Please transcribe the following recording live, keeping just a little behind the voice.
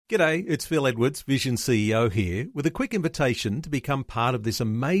G'day, it's Phil Edwards, Vision CEO here, with a quick invitation to become part of this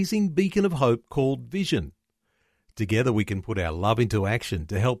amazing beacon of hope called Vision. Together we can put our love into action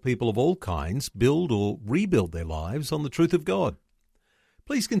to help people of all kinds build or rebuild their lives on the truth of God.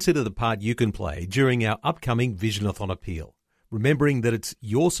 Please consider the part you can play during our upcoming Visionathon appeal, remembering that it's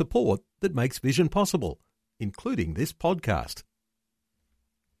your support that makes Vision possible, including this podcast.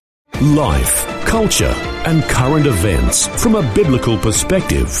 Life, culture, and current events from a biblical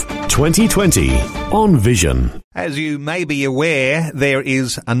perspective. 2020 on Vision. As you may be aware, there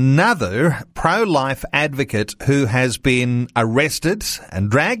is another pro-life advocate who has been arrested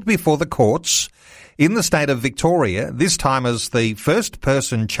and dragged before the courts in the state of Victoria, this time as the first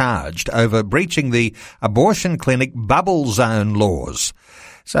person charged over breaching the abortion clinic bubble zone laws.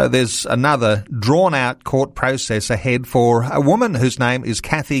 So there's another drawn-out court process ahead for a woman whose name is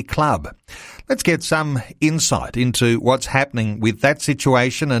Kathy Clubb. Let's get some insight into what's happening with that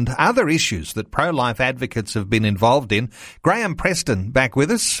situation and other issues that pro-life advocates have been involved in. Graham Preston back with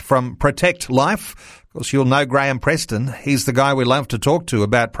us from Protect Life. Of course, you'll know Graham Preston. He's the guy we love to talk to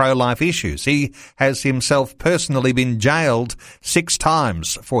about pro-life issues. He has himself personally been jailed 6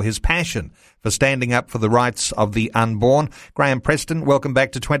 times for his passion for standing up for the rights of the unborn. Graham Preston, welcome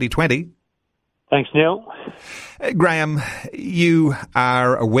back to 2020. Thanks, Neil. Graham, you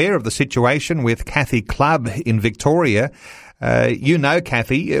are aware of the situation with Kathy Clubb in Victoria. You know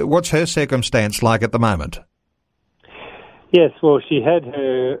Kathy. What's her circumstance like at the moment? Yes, well, she had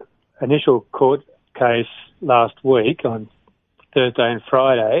her initial court case last week on Thursday and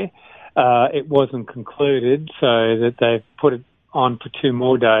Friday. It wasn't concluded, so that they've put it on for 2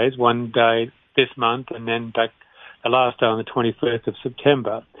 more days, one day this month and then back the last day on the 21st of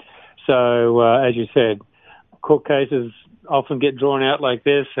September. So, as you said, court cases often get drawn out like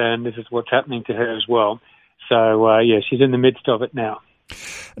this, and this is what's happening to her as well. So, she's in the midst of it now.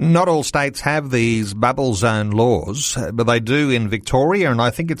 Not all states have these bubble zone laws, but they do in Victoria, and I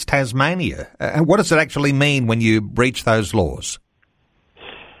think it's Tasmania. What does it actually mean when you breach those laws?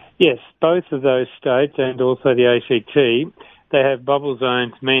 Yes, both of those states and also the ACT, they have bubble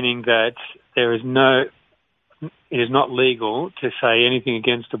zones, meaning that it is not legal to say anything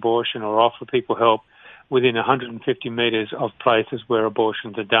against abortion or offer people help within 150 metres of places where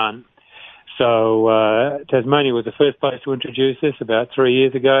abortions are done. So Tasmania was the first place to introduce this about 3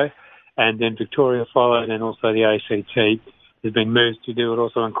 years ago, and then Victoria followed, and also the ACT has been moved to do it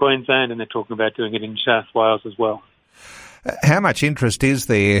also in Queensland, and they're talking about doing it in New South Wales as well. How much interest is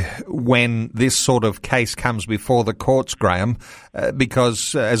there when this sort of case comes before the courts, Graham?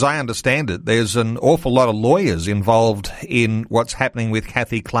 Because, as I understand it, there's an awful lot of lawyers involved in what's happening with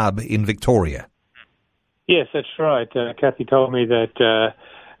Kathy Clubb in Victoria. Yes, that's right. Kathy told me that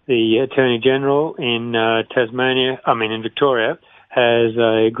the Attorney General in in Victoria, has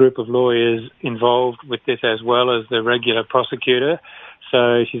a group of lawyers involved with this as well as the regular prosecutor.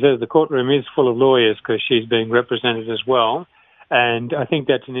 So she says the courtroom is full of lawyers because she's being represented as well. And I think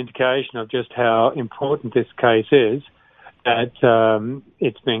that's an indication of just how important this case is, that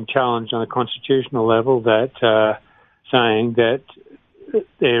it's being challenged on a constitutional level, that saying that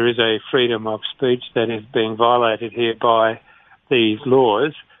there is a freedom of speech that is being violated here by these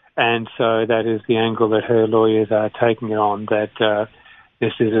laws. And so that is the angle that her lawyers are taking it on, that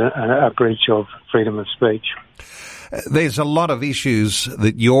this is a breach of freedom of speech. There's a lot of issues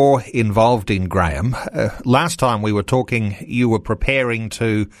that you're involved in, Graham. Last time we were talking, you were preparing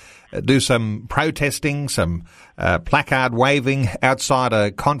to do some protesting, some placard waving outside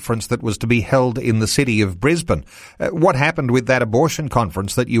a conference that was to be held in the city of Brisbane. What happened with that abortion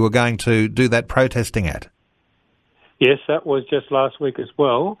conference that you were going to do that protesting at? Yes, that was just last week as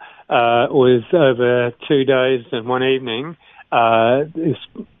well. It was over 2 days and one evening. This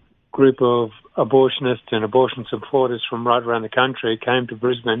group of abortionists and abortion supporters from right around the country came to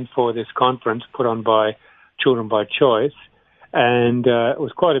Brisbane for this conference put on by Children by Choice. And it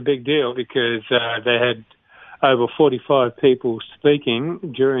was quite a big deal because they had over 45 people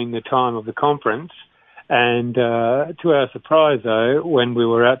speaking during the time of the conference. And to our surprise, though, when we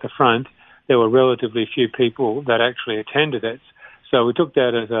were at the front, there were relatively few people that actually attended it. So we took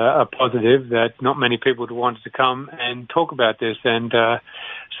that as a positive, that not many people wanted to come and talk about this. And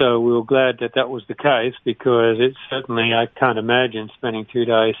so we were glad that that was the case, because it's certainly, I can't imagine spending 2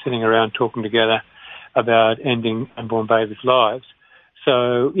 days sitting around talking together about ending unborn babies' lives.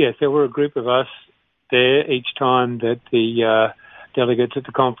 So, yes, there were a group of us there each time that the delegates at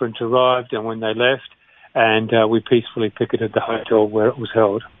the conference arrived and when they left, and we peacefully picketed the hotel where it was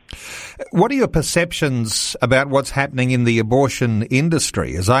held. What are your perceptions about what's happening in the abortion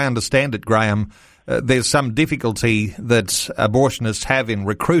industry? As I understand it, Graham, there's some difficulty that abortionists have in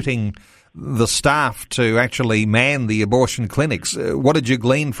recruiting the staff to actually man the abortion clinics. What did you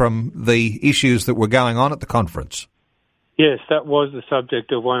glean from the issues that were going on at the conference? Yes, that was the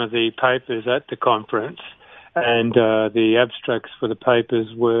subject of one of the papers at the conference, and the abstracts for the papers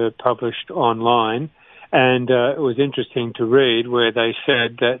were published online. And it was interesting to read where they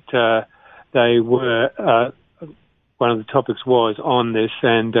said that they were, one of the topics was on this,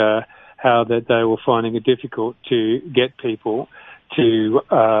 and how that they were finding it difficult to get people to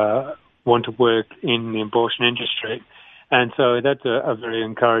want to work in the abortion industry. And so that's a very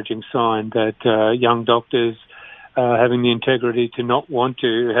encouraging sign that young doctors having the integrity to not want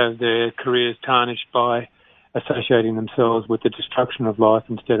to have their careers tarnished by associating themselves with the destruction of life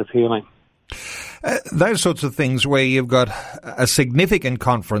instead of healing. Those sorts of things where you've got a significant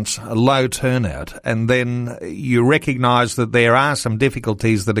conference, a low turnout, and then you recognise that there are some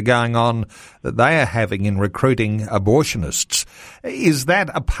difficulties that are going on that they are having in recruiting abortionists. Is that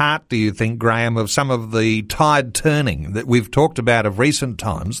a part, do you think, Graham, of some of the tide turning that we've talked about of recent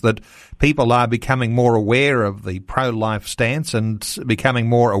times, that people are becoming more aware of the pro-life stance and becoming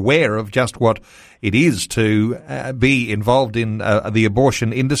more aware of just what it is to be involved in the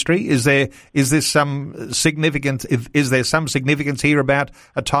abortion industry? Is there some significance here about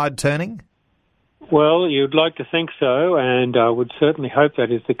a tide turning? Well, you'd like to think so, and I would certainly hope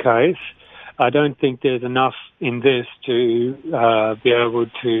that is the case. I don't think there's enough in this to be able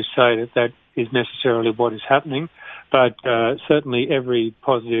to say that that is necessarily what is happening, but certainly every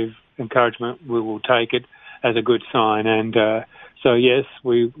positive encouragement, we will take it as a good sign. And so, yes,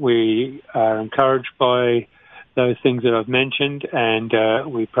 we are encouraged by those things that I've mentioned, and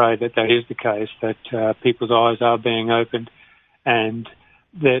we pray that that is the case, that people's eyes are being opened, and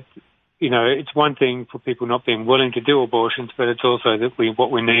that, you know, it's one thing for people not being willing to do abortions, but it's also that what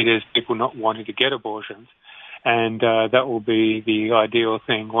we need is people not wanting to get abortions, and that will be the ideal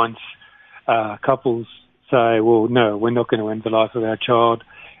thing. Once couples say, well, no, we're not going to end the life of our child,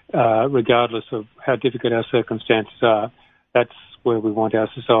 regardless of how difficult our circumstances are, that's where we want our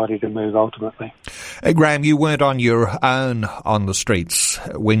society to move ultimately. Graham, you weren't on your own on the streets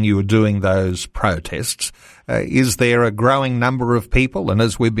when you were doing those protests. Is there a growing number of people, and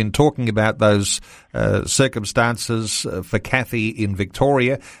as we've been talking about those circumstances for Kathy in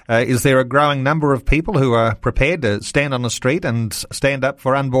Victoria, is there a growing number of people who are prepared to stand on the street and stand up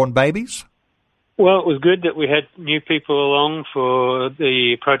for unborn babies? Well, it was good that we had new people along for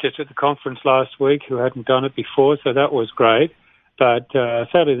the protest at the conference last week who hadn't done it before, so that was great. But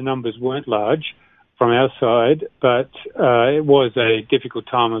sadly, the numbers weren't large from our side, but it was a difficult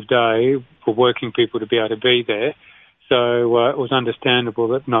time of day for working people to be able to be there. So it was understandable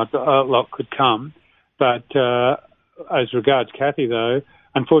that not a lot could come. But as regards Kathy, though,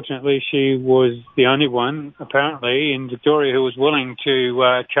 unfortunately, she was the only one, apparently, in Victoria who was willing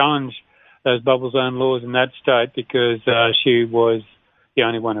to challenge those bubble zone laws in that state, because she was the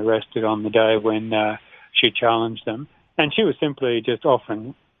only one arrested on the day when she challenged them. And she was simply just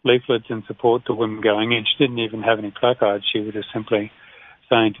offering leaflets in support to women going in. She didn't even have any placards. She was just simply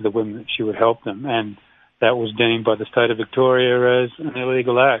saying to the women that she would help them. And that was deemed by the state of Victoria as an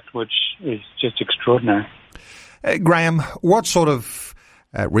illegal act, which is just extraordinary. Graham, what sort of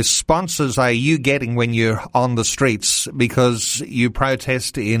responses are you getting when you're on the streets? Because you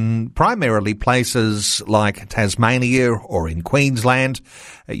protest in primarily places like Tasmania or in Queensland.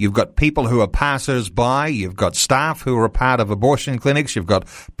 You've got people who are passers-by. You've got staff who are a part of abortion clinics. You've got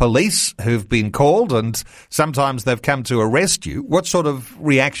police who've been called, and sometimes they've come to arrest you. What sort of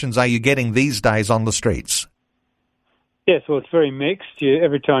reactions are you getting these days on the streets? Yes, well, it's very mixed.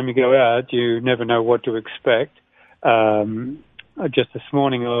 Every time you go out, you never know what to expect. Just this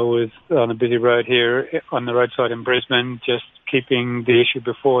morning, I was on a busy road here on the roadside in Brisbane, just keeping the issue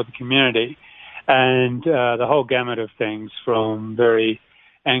before the community. And the whole gamut of things, from very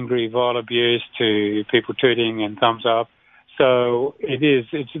angry vile abuse to people tooting and thumbs up. So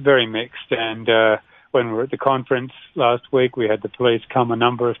it's very mixed. And when we were at the conference last week, we had the police come a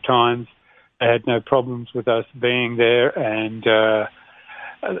number of times. They had no problems with us being there. And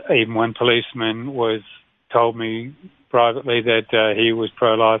even one policeman told me privately that he was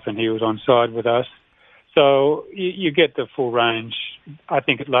pro-life and he was on side with us. So you get the full range. I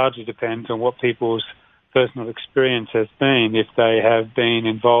think it largely depends on what people's personal experience has been. If they have been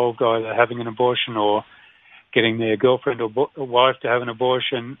involved either having an abortion or getting their girlfriend or wife to have an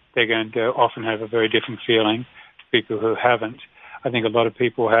abortion, they're going to often have a very different feeling to people who haven't. I think a lot of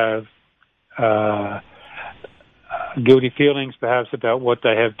people have guilty feelings perhaps about what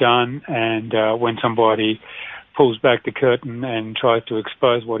they have done, and when somebody pulls back the curtain and tries to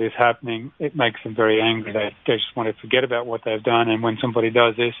expose what is happening, it makes them very angry. They just want to forget about what they've done, and when somebody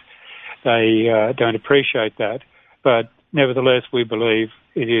does this, they don't appreciate that. But nevertheless, we believe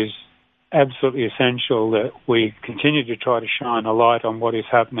it is absolutely essential that we continue to try to shine a light on what is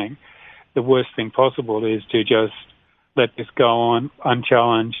happening. The worst thing possible is to just let this go on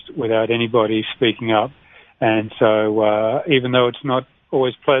unchallenged without anybody speaking up. And so even though it's not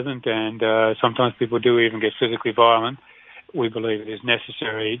always pleasant and sometimes people do even get physically violent, we believe it is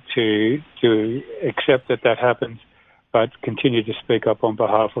necessary to accept that happens, but continue to speak up on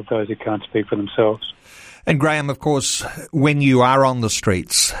behalf of those who can't speak for themselves. And Graham, of course, when you are on the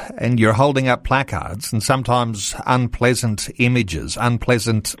streets and you're holding up placards and sometimes unpleasant images,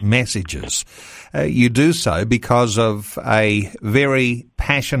 unpleasant messages, you do so because of a very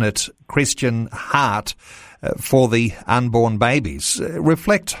passionate Christian heart for the unborn babies.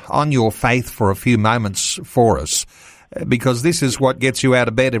 Reflect on your faith for a few moments for us, because this is what gets you out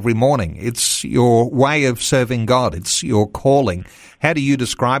of bed every morning. It's your way of serving God. It's your calling. How do you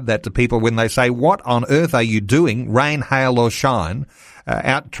describe that to people when they say, what on earth are you doing, rain, hail or shine,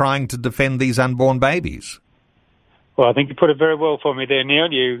 out trying to defend these unborn babies? Well, I think you put it very well for me there,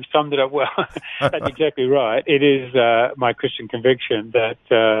 Neil. You summed it up well. That's exactly right. It is my Christian conviction that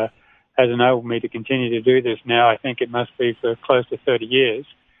has enabled me to continue to do this now. I think it must be for close to 30 years.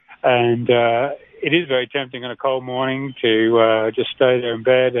 And it is very tempting on a cold morning to just stay there in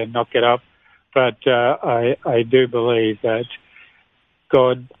bed and not get up. But I do believe that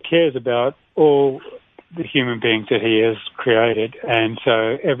God cares about all the human beings that he has created, and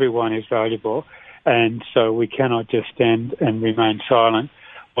so everyone is valuable. And so we cannot just stand and remain silent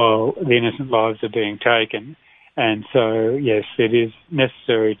while the innocent lives are being taken. And so, yes, it is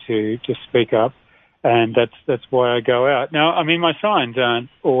necessary to speak up, and that's why I go out. Now, I mean, my signs aren't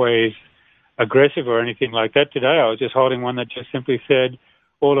always aggressive or anything like that. Today I was just holding one that just simply said,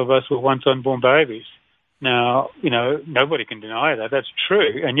 all of us were once unborn babies. Now, you know, nobody can deny that. That's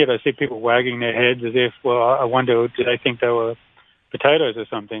true. And yet I see people wagging their heads as if, well, I wonder, did they think they were potatoes or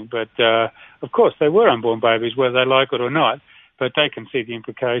something? But, of course, they were unborn babies, whether they like it or not. But they can see the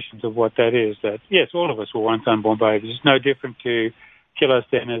implications of what that is, that, yes, all of us were once unborn babies. It's no different to kill us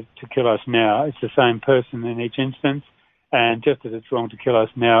then as to kill us now. It's the same person in each instance. And just as it's wrong to kill us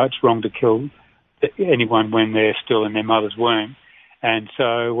now, it's wrong to kill anyone when they're still in their mother's womb. And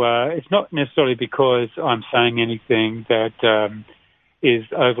so it's not necessarily because I'm saying anything that is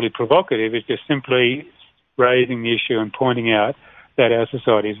overly provocative. It's just simply raising the issue and pointing out that our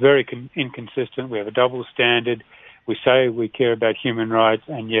society is very inconsistent. We have a double standard. We say we care about human rights,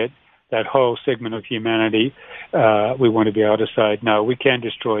 and yet that whole segment of humanity, we want to be able to say, no, we can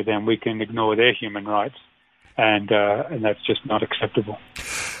destroy them. We can ignore their human rights. And that's just not acceptable.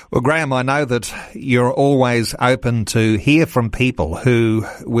 Well, Graham, I know that you're always open to hear from people who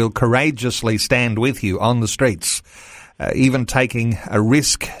will courageously stand with you on the streets, even taking a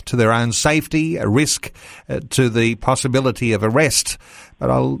risk to their own safety, a risk to the possibility of arrest. But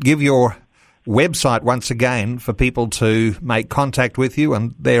I'll give your website once again for people to make contact with you,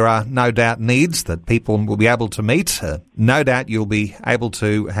 and there are no doubt needs that people will be able to meet. No doubt you'll be able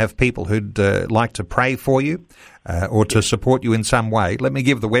to have people who'd like to pray for you or to support you in some way. Let me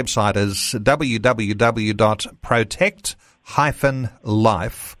give the website as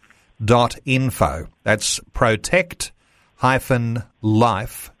www.protect-life.info. That's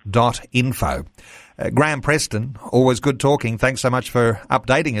protect-life.info. Graham Preston, always good talking. Thanks so much for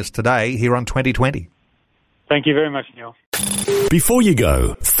updating us today here on 2020. Thank you very much, Neil. Before you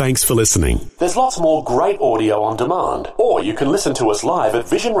go, thanks for listening. There's lots more great audio on demand, or you can listen to us live at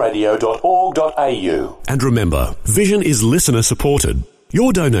visionradio.org.au. And remember, Vision is listener supported.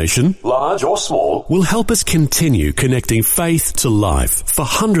 Your donation, large or small, will help us continue connecting faith to life for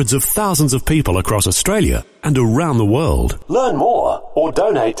hundreds of thousands of people across Australia and around the world. Learn more or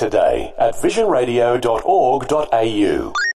donate today at visionradio.org.au.